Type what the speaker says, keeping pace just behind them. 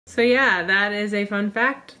So yeah, that is a fun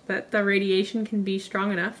fact, that the radiation can be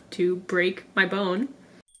strong enough to break my bone.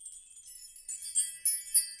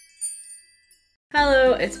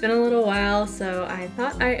 Hello, it's been a little while, so I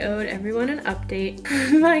thought I owed everyone an update.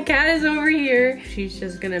 My cat is over here. She's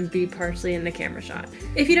just gonna be partially in the camera shot.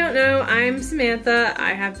 If you don't know, I'm Samantha.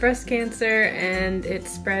 I have breast cancer and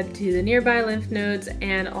it's spread to the nearby lymph nodes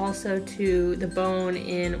and also to the bone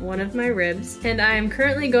in one of my ribs. And I am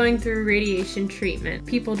currently going through radiation treatment.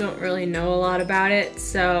 People don't really know a lot about it,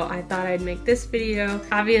 so I thought I'd make this video.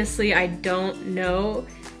 Obviously, I don't know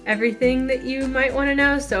everything that you might want to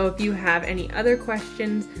know, so if you have any other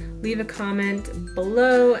questions, leave a comment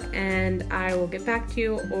below and I will get back to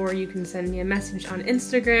you, or you can send me a message on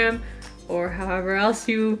Instagram or however else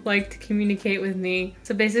you like to communicate with me.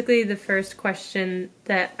 So basically the first question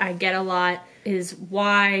that I get a lot is,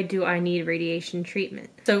 why do I need radiation treatment?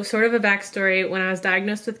 So sort of a backstory: when I was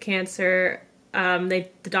diagnosed with cancer, the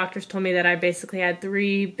doctors told me that I basically had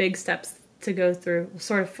 3 big steps to go through,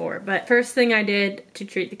 sort of 4. But first thing I did to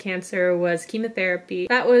treat the cancer was chemotherapy.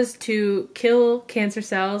 That was to kill cancer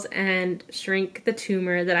cells and shrink the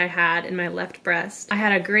tumor that I had in my left breast. I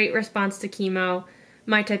had a great response to chemo.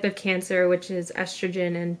 My type of cancer, which is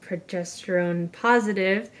estrogen and progesterone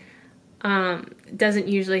positive, doesn't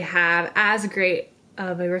usually have as great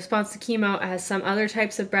of a response to chemo as some other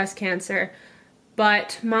types of breast cancer,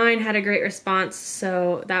 but mine had a great response,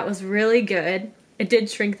 so that was really good. It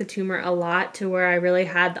did shrink the tumor a lot to where I really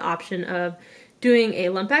had the option of doing a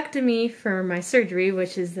lumpectomy for my surgery,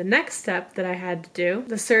 which is the next step that I had to do.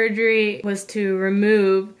 The surgery was to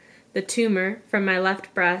remove the tumor from my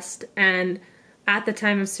left breast, and at the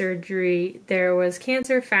time of surgery there was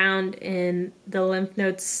cancer found in the lymph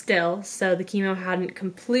nodes still, so the chemo hadn't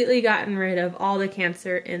completely gotten rid of all the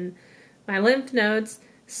cancer in my lymph nodes.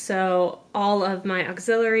 So all of my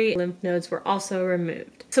auxiliary lymph nodes were also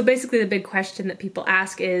removed. So basically the big question that people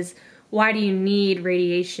ask is, why do you need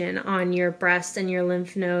radiation on your breast and your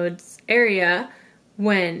lymph nodes area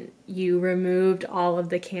when you removed all of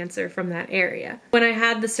the cancer from that area? When I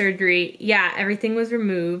had the surgery, yeah, everything was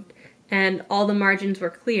removed and all the margins were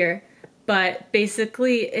clear, but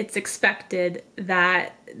basically it's expected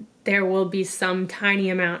that there will be some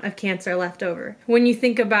tiny amount of cancer left over. When you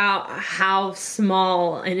think about how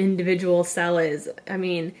small an individual cell is, I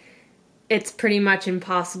mean, it's pretty much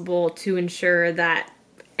impossible to ensure that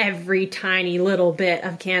every tiny little bit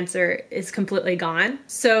of cancer is completely gone.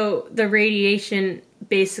 So the radiation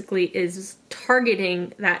basically is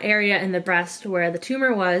targeting that area in the breast where the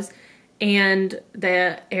tumor was and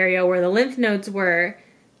the area where the lymph nodes were,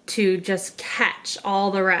 to just catch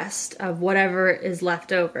all the rest of whatever is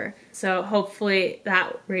left over. So hopefully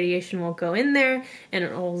that radiation will go in there and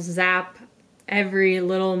it will zap every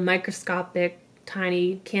little microscopic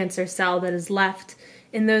tiny cancer cell that is left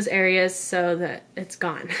in those areas so that it's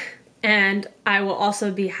gone. And I will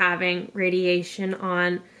also be having radiation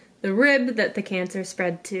on the rib that the cancer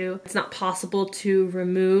spread to. It's not possible to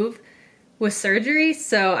remove with surgery,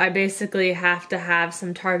 so I basically have to have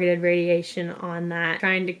some targeted radiation on that,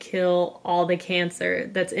 trying to kill all the cancer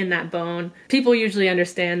that's in that bone. People usually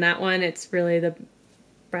understand that one. It's really the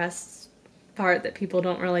breast part that people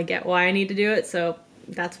don't really get why I need to do it, so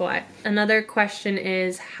that's why. Another question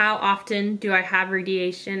is, how often do I have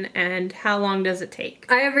radiation and how long does it take?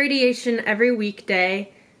 I have radiation every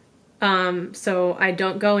weekday, so I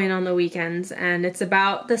don't go in on the weekends, and it's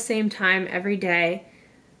about the same time every day.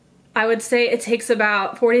 I would say it takes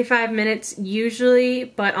about 45 minutes usually,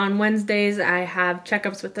 but on Wednesdays I have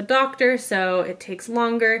checkups with the doctor, so it takes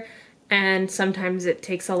longer, and sometimes it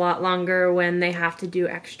takes a lot longer when they have to do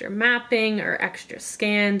extra mapping or extra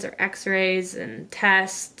scans or x-rays and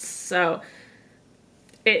tests, so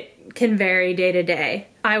it can vary day to day.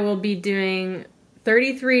 I will be doing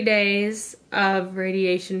 33 days of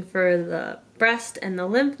radiation for the breast and the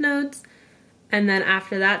lymph nodes, and then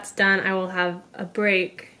after that's done I will have a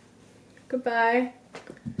break. Goodbye.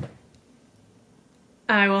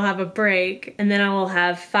 I will have a break, and then I will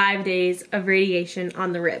have 5 days of radiation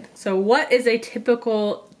on the rib. So what is a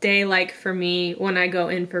typical day like for me when I go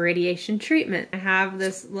in for radiation treatment? I have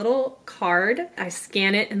this little card. I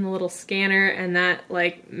scan it in the little scanner, and that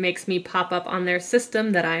like makes me pop up on their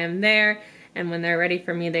system that I am there, and when they're ready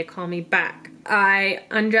for me, they call me back. I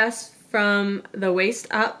undress from the waist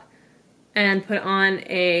up and put on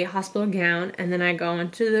a hospital gown, and then I go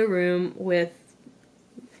into the room with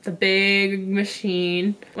the big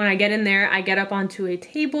machine. When I get in there, I get up onto a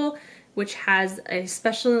table which has a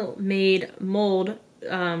special made mold,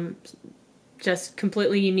 just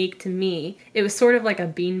completely unique to me. It was sort of like a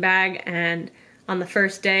beanbag, and on the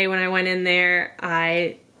first day when I went in there,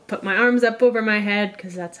 I put my arms up over my head,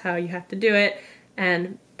 because that's how you have to do it,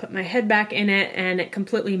 and put my head back in it, and it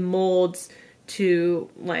completely molds to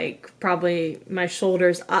like probably my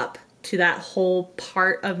shoulders up to that whole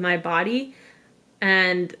part of my body,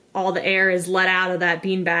 and all the air is let out of that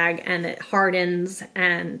beanbag and it hardens,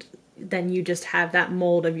 and then you just have that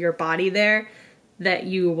mold of your body there that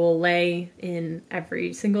you will lay in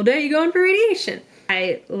every single day you go in for radiation.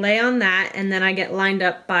 I lay on that, and then I get lined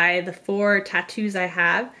up by the 4 tattoos I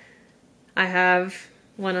have. I have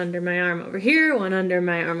one under my arm over here, one under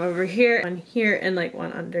my arm over here, one here, and like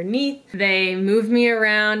one underneath. They move me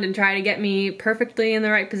around and try to get me perfectly in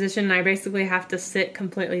the right position, and I basically have to sit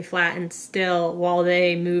completely flat and still while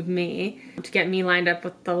they move me to get me lined up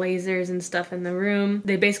with the lasers and stuff in the room.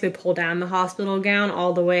 They basically pull down the hospital gown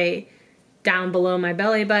all the way down below my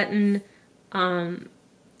belly button, and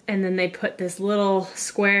then they put this little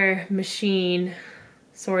square machine,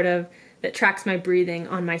 sort of, that tracks my breathing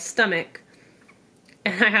on my stomach.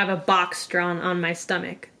 And I have a box drawn on my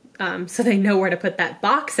stomach, so they know where to put that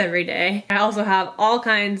box every day. I also have all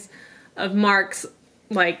kinds of marks,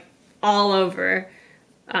 like, all over,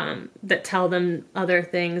 that tell them other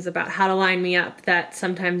things about how to line me up that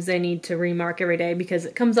sometimes they need to remark every day because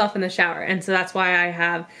it comes off in the shower. And so that's why I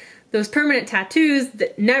have those permanent tattoos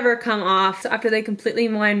that never come off. So after they completely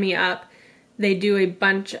line me up, they do a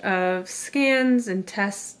bunch of scans and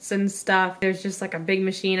tests and stuff. There's just like a big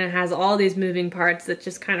machine, and it has all these moving parts that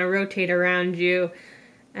just kind of rotate around you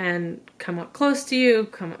and come up close to you,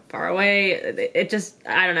 come up far away. It just,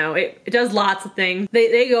 I don't know, it does lots of things.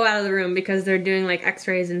 They go out of the room because they're doing like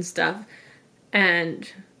x-rays and stuff,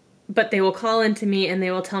 but they will call into me and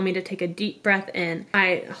they will tell me to take a deep breath in.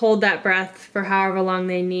 I hold that breath for however long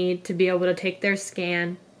they need to be able to take their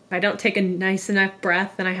scan. If I don't take a nice enough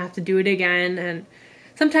breath, then I have to do it again, and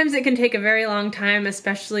sometimes it can take a very long time,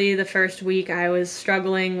 especially the first week. I was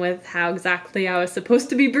struggling with how exactly I was supposed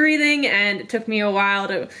to be breathing, and it took me a while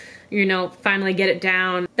to, you know, finally get it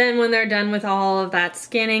down. Then when they're done with all of that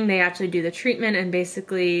scanning, they actually do the treatment, and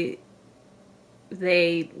basically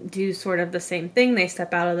they do sort of the same thing. They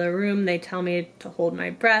step out of the room, they tell me to hold my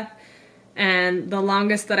breath, and the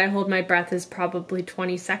longest that I hold my breath is probably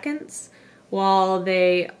 20 seconds while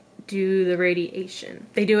they do the radiation.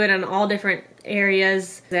 They do it in all different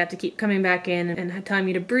areas. They have to keep coming back in and telling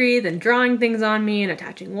me to breathe and drawing things on me and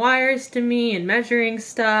attaching wires to me and measuring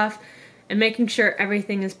stuff and making sure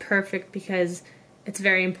everything is perfect, because it's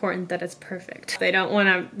very important that it's perfect. They don't want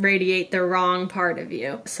to radiate the wrong part of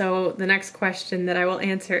you. So the next question that I will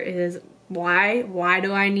answer is, why? Why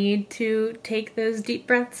do I need to take those deep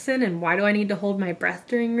breaths in, and why do I need to hold my breath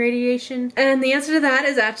during radiation? And the answer to that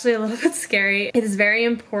is actually a little bit scary. It is very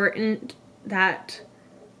important that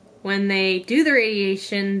when they do the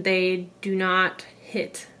radiation, they do not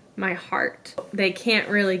hit my heart. They can't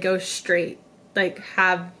really go straight, like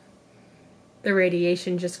have the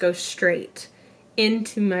radiation just go straight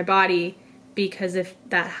into my body, because if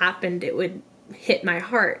that happened, it would hit my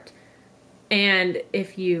heart. And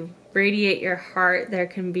if you radiate your heart, there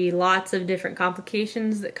can be lots of different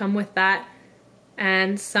complications that come with that,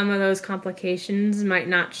 and some of those complications might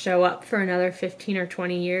not show up for another 15 or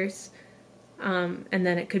 20 years, and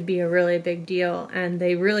then it could be a really big deal, and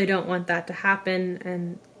they really don't want that to happen,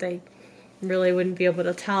 and they really wouldn't be able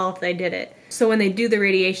to tell if they did it. So when they do the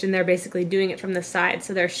radiation, they're basically doing it from the side,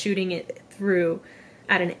 so they're shooting it through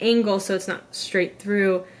at an angle so it's not straight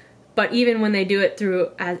through. But even when they do it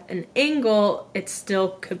through at an angle, it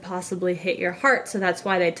still could possibly hit your heart. So that's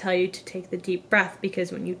why they tell you to take the deep breath, because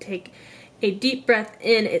when you take a deep breath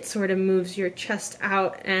in, it sort of moves your chest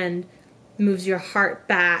out and moves your heart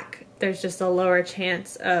back. There's just a lower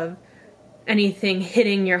chance of anything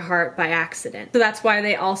hitting your heart by accident. So that's why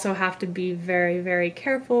they also have to be very, very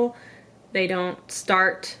careful. They don't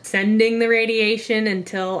start sending the radiation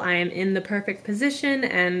until I am in the perfect position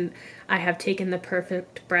and I have taken the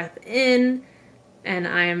perfect breath in and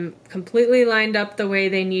I'm completely lined up the way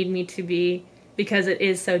they need me to be, because it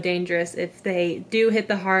is so dangerous if they do hit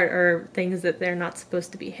the heart or things that they're not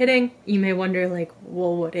supposed to be hitting. You may wonder, like,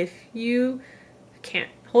 well, what if you can't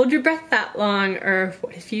hold your breath that long, or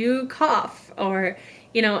what if you cough, or,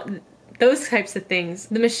 you know, those types of things.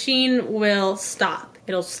 The machine will stop.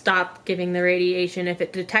 It'll stop giving the radiation. If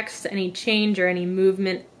it detects any change or any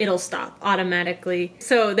movement, it'll stop automatically.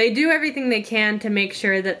 So they do everything they can to make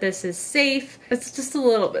sure that this is safe. It's just a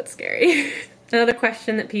little bit scary. Another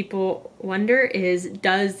question that people wonder is,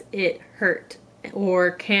 does it hurt?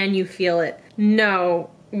 Or can you feel it? No.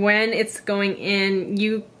 When it's going in,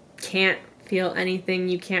 you can't feel anything.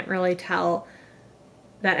 You can't really tell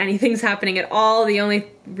that anything's happening at all. The only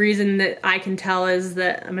reason that I can tell is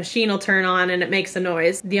that a machine will turn on and it makes a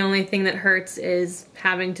noise. The only thing that hurts is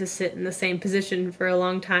having to sit in the same position for a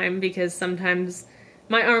long time, because sometimes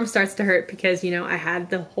my arm starts to hurt because, you know, I had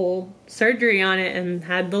the whole surgery on it and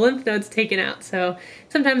had the lymph nodes taken out. So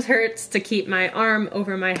sometimes hurts to keep my arm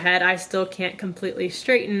over my head. I still can't completely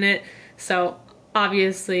straighten it. So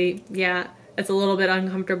obviously, yeah, it's a little bit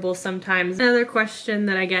uncomfortable sometimes. Another question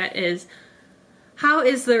that I get is, how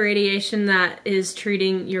is the radiation that is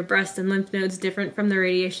treating your breast and lymph nodes different from the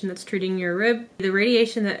radiation that's treating your rib? The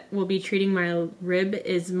radiation that will be treating my rib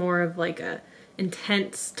is more of like a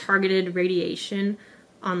intense targeted radiation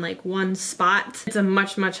on like one spot. It's a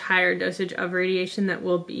much, much higher dosage of radiation that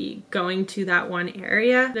will be going to that one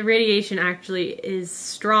area. The radiation actually is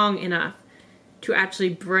strong enough to actually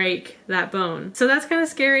break that bone. So that's kind of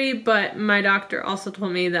scary, but my doctor also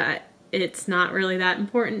told me that it's not really that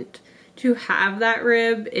important to have that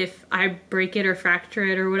rib. If I break it or fracture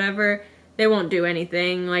it or whatever, they won't do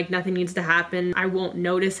anything. Like, nothing needs to happen. I won't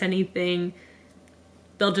notice anything.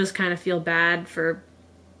 They'll just kind of feel bad for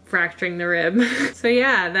fracturing the rib. So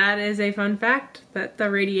yeah, that is a fun fact, that the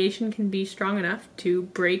radiation can be strong enough to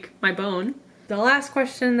break my bone. The last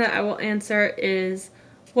question that I will answer is,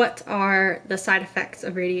 what are the side effects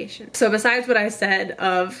of radiation? So besides what I said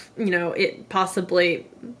of, you know, it possibly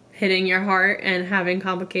hitting your heart and having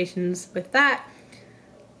complications with that,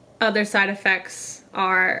 other side effects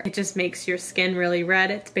are, it just makes your skin really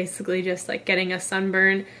red. It's basically just like getting a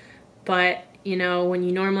sunburn, but you know, when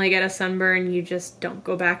you normally get a sunburn, you just don't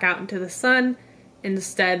go back out into the sun.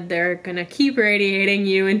 Instead, they're gonna keep radiating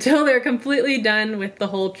you until they're completely done with the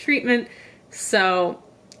whole treatment. So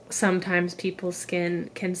sometimes people's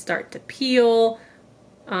skin can start to peel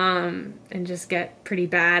and just get pretty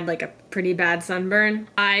bad, like a pretty bad sunburn.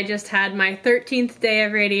 I just had my 13th day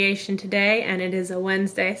of radiation today, and it is a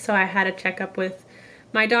Wednesday, so I had a checkup with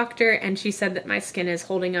my doctor, and she said that my skin is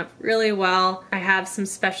holding up really well. I have some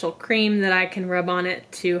special cream that I can rub on it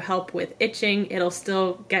to help with itching. It'll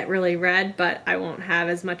still get really red, but I won't have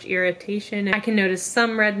as much irritation. I can notice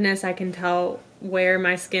some redness. I can tell where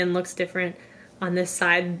my skin looks different on this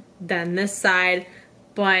side than this side,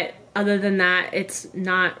 but other than that, it's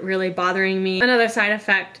not really bothering me. Another side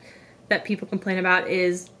effect that people complain about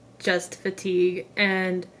is just fatigue,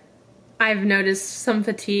 and I've noticed some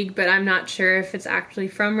fatigue, but I'm not sure if it's actually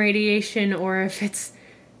from radiation or if it's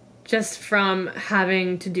just from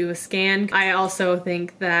having to do a scan. I also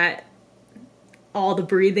think that all the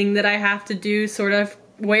breathing that I have to do sort of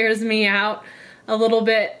wears me out a little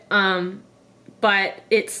bit, but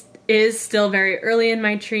it is still very early in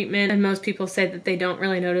my treatment, and most people say that they don't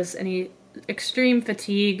really notice any extreme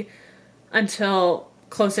fatigue until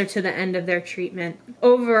closer to the end of their treatment.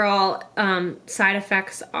 Overall, side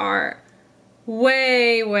effects are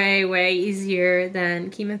way easier than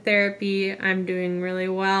chemotherapy. I'm doing really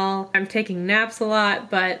well. I'm taking naps a lot,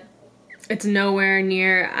 but it's nowhere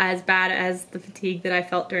near as bad as the fatigue that I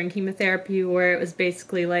felt during chemotherapy, where it was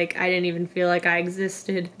basically like I didn't even feel like I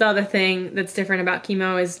existed. The other thing that's different about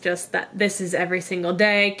chemo is just that this is every single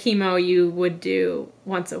day. Chemo you would do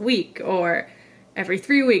once a week or every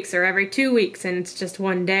 3 weeks or every 2 weeks, and it's just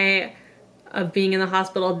one day of being in the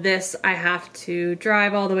hospital. This, I have to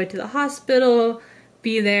drive all the way to the hospital,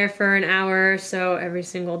 be there for an hour or so every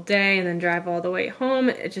single day, and then drive all the way home.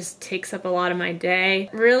 It just takes up a lot of my day.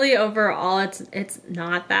 Really, overall, it's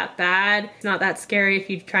not that bad. It's not that scary if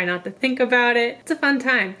you try not to think about it. It's a fun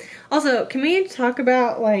time. Also, can we talk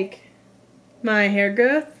about like my hair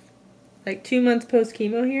growth? Like 2 months post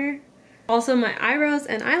chemo here. Also, my eyebrows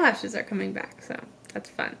and eyelashes are coming back, so that's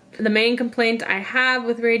fun. The main complaint I have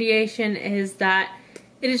with radiation is that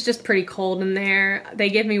it is just pretty cold in there. They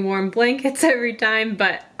give me warm blankets every time,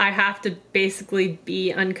 but I have to basically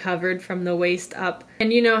be uncovered from the waist up.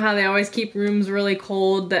 And you know how they always keep rooms really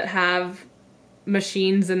cold that have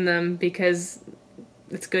machines in them because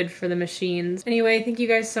it's good for the machines. Anyway, thank you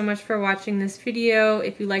guys so much for watching this video.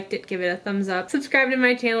 If you liked it, give it a thumbs up. Subscribe to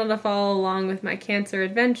my channel to follow along with my cancer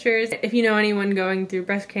adventures. If you know anyone going through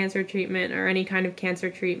breast cancer treatment or any kind of cancer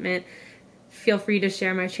treatment, feel free to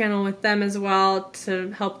share my channel with them as well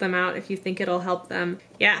to help them out if you think it'll help them.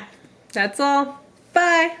 Yeah, that's all.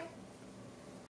 Bye!